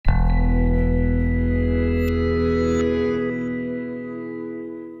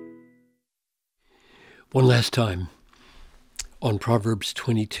One last time on Proverbs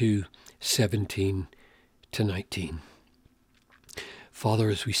 22:17 to 19. Father,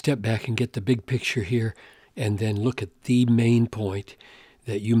 as we step back and get the big picture here and then look at the main point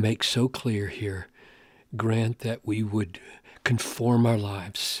that you make so clear here, grant that we would conform our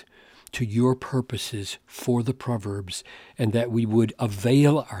lives to your purposes for the Proverbs, and that we would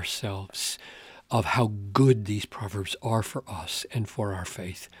avail ourselves of how good these Proverbs are for us and for our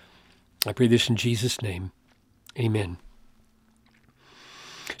faith. I pray this in Jesus' name. Amen.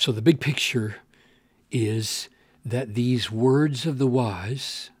 So the big picture is that these words of the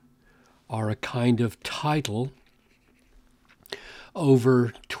wise are a kind of title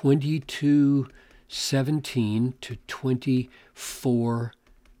over 22:17 to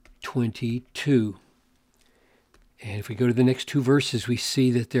 24:22. And if we go to the next two verses, we see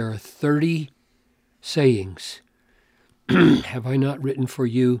that there are 30 sayings. Have I not written for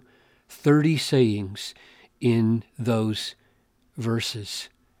you 30 sayings in those verses?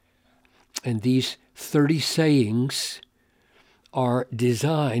 And these 30 sayings are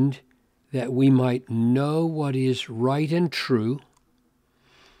designed that we might know what is right and true,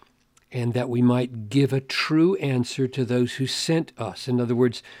 and that we might give a true answer to those who sent us. In other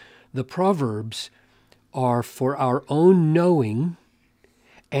words, the Proverbs are for our own knowing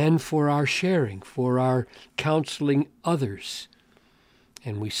and for our sharing, for our counseling others.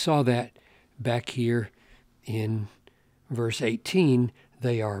 And we saw that back here in verse 18.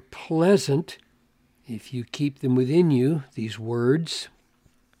 They are pleasant if you keep them within you, these words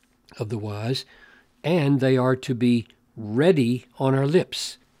of the wise, and they are to be ready on our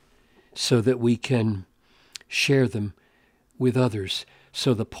lips so that we can share them with others.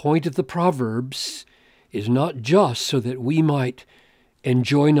 So the point of the Proverbs is not just so that we might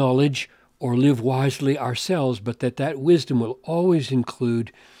enjoy knowledge or live wisely ourselves, but that wisdom will always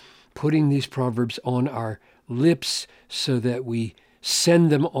include putting these Proverbs on our lips so that we send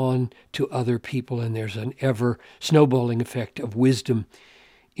them on to other people, and there's an ever snowballing effect of wisdom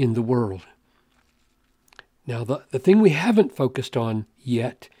in the world. Now, the thing we haven't focused on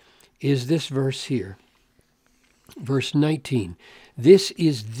yet is this verse here, verse 19. This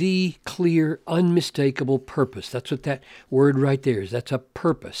is the clear, unmistakable purpose. That's what that word right there is. That's a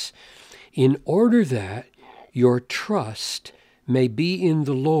purpose. In order that your trust may be in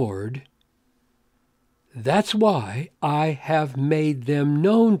the Lord, that's why I have made them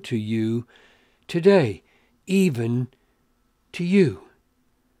known to you today, even to you.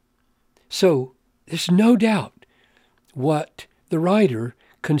 So there's no doubt what the writer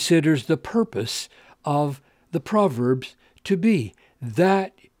considers the purpose of the Proverbs to be,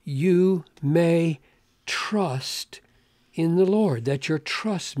 that you may trust in the Lord, that your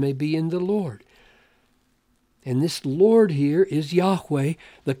trust may be in the Lord. And this Lord here is Yahweh,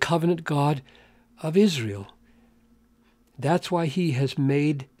 the covenant God of Israel. That's why he has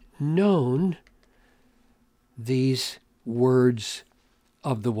made known these words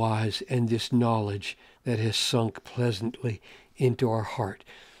of the wise and this knowledge that has sunk pleasantly into our heart.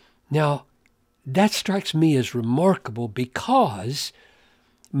 Now, that strikes me as remarkable because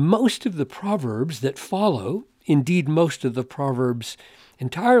most of the Proverbs that follow, indeed most of the Proverbs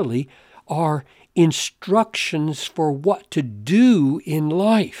entirely, are instructions for what to do in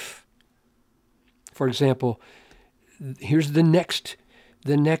life. For example, here's the next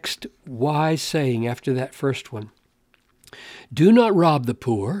wise saying after that first one. Do not rob the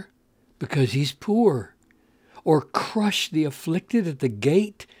poor because he's poor, or crush the afflicted at the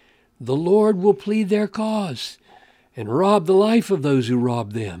gate. The Lord will plead their cause and rob the life of those who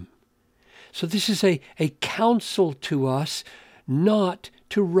rob them. So this is a counsel to us not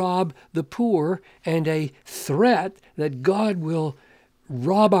to rob the poor, and a threat that God will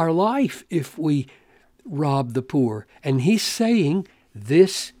rob our life if we rob the poor. And he's saying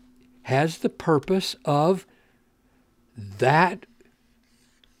this has the purpose of that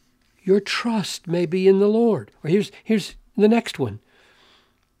your trust may be in the Lord. Or here's the next one.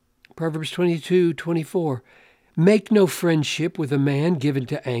 Proverbs 22:24. Make no friendship with a man given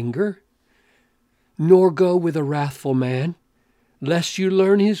to anger, nor go with a wrathful man, lest you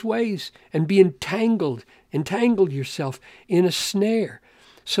learn his ways and be entangled yourself in a snare.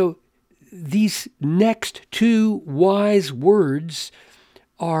 So these next two wise words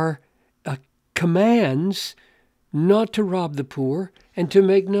are commands not to rob the poor and to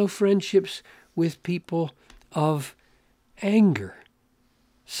make no friendships with people of anger.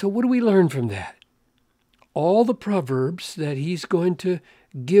 So what do we learn from that? All the Proverbs that he's going to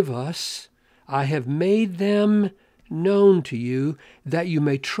give us, I have made them known to you that you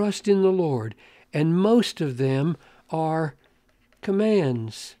may trust in the Lord. And most of them are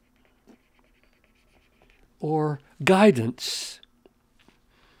commands. or guidance.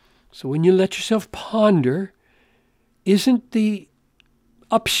 So when you let yourself ponder, isn't the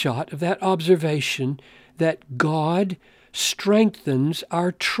upshot of that observation that God strengthens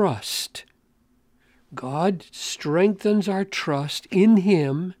our trust? God strengthens our trust in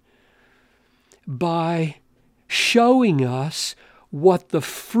Him by showing us what the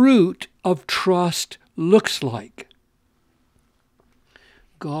fruit of trust looks like.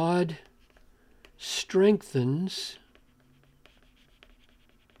 God strengthens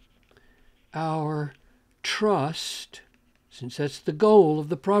our trust, since that's the goal of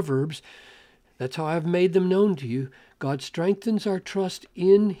the Proverbs. That's how I've made them known to you. God strengthens our trust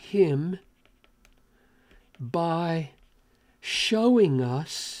in Him by showing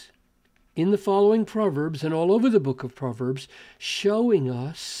us, in the following Proverbs and all over the book of Proverbs, showing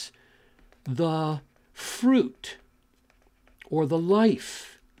us the fruit or the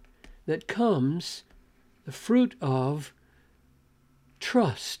life that comes, the fruit of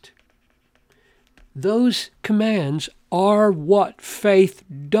trust. Those commands are what faith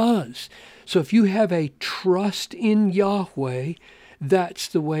does. So if you have a trust in Yahweh, that's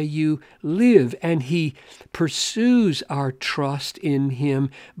the way you live. And He pursues our trust in Him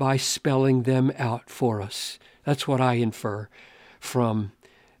by spelling them out for us. That's what I infer from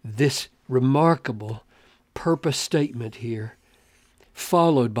this remarkable purpose statement here,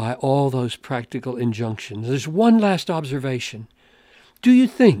 followed by all those practical injunctions. There's one last observation. Do you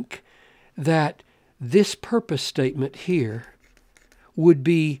think that this purpose statement here would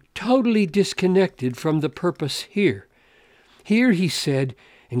be totally disconnected from the purpose here? Here He said,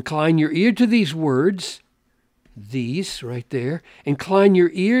 incline your ear to these words, these right there, incline your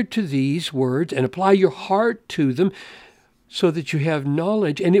ear to these words and apply your heart to them so that you have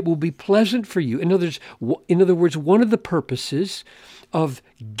knowledge and it will be pleasant for you. In other words, one of the purposes of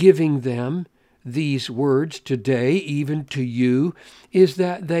giving them these words today, even to you, is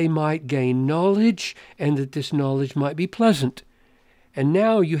that they might gain knowledge and that this knowledge might be pleasant. And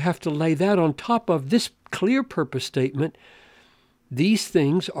now you have to lay that on top of this clear purpose statement. These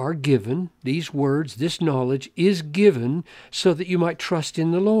things are given, these words, this knowledge is given so that you might trust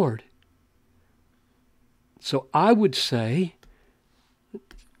in the Lord. So I would say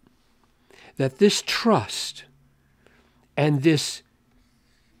that this trust and this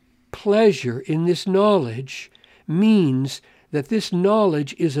pleasure in this knowledge means that this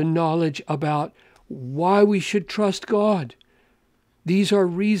knowledge is a knowledge about why we should trust God. These are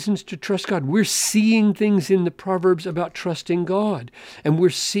reasons to trust God. We're seeing things in the Proverbs about trusting God, and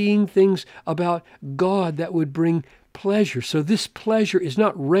we're seeing things about God that would bring pleasure. So this pleasure is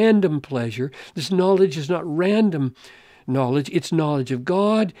not random pleasure. This knowledge is not random knowledge. It's knowledge of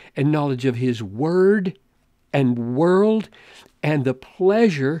God and knowledge of His Word and world, and the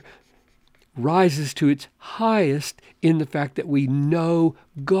pleasure rises to its highest in the fact that we know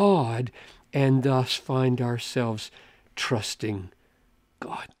God and thus find ourselves trusting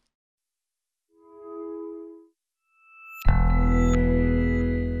God.